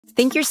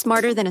Think you're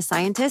smarter than a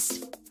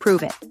scientist?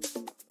 Prove it.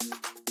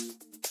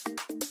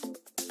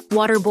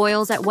 Water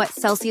boils at what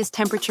Celsius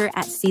temperature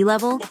at sea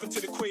level?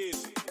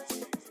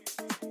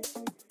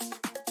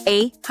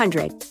 A,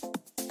 100.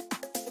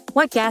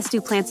 What gas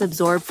do plants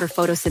absorb for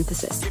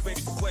photosynthesis?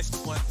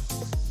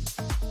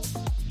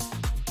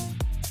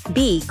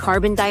 B,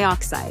 carbon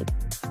dioxide.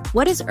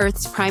 What is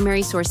Earth's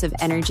primary source of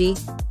energy?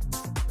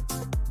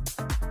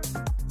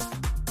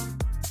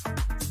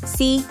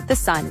 C, the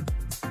sun.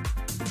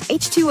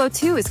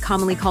 H2O2 is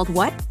commonly called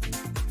what?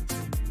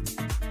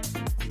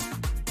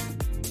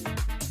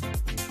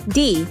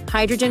 D,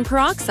 hydrogen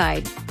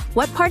peroxide.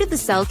 What part of the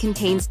cell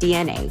contains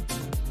DNA?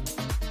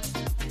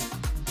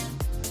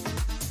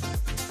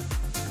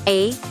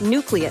 A,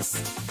 nucleus.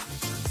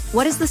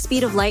 What is the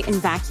speed of light in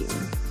vacuum?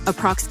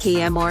 Approx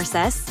km or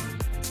s?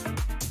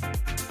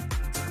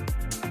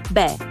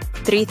 B,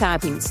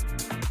 3000.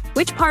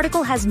 Which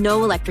particle has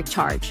no electric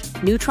charge?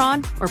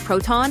 Neutron or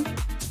proton?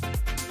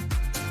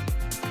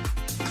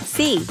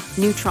 C,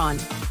 neutron.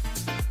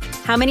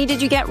 How many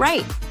did you get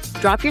right?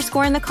 Drop your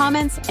score in the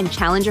comments and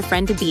challenge a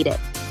friend to beat it.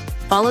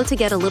 Follow to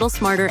get a little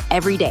smarter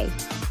every day.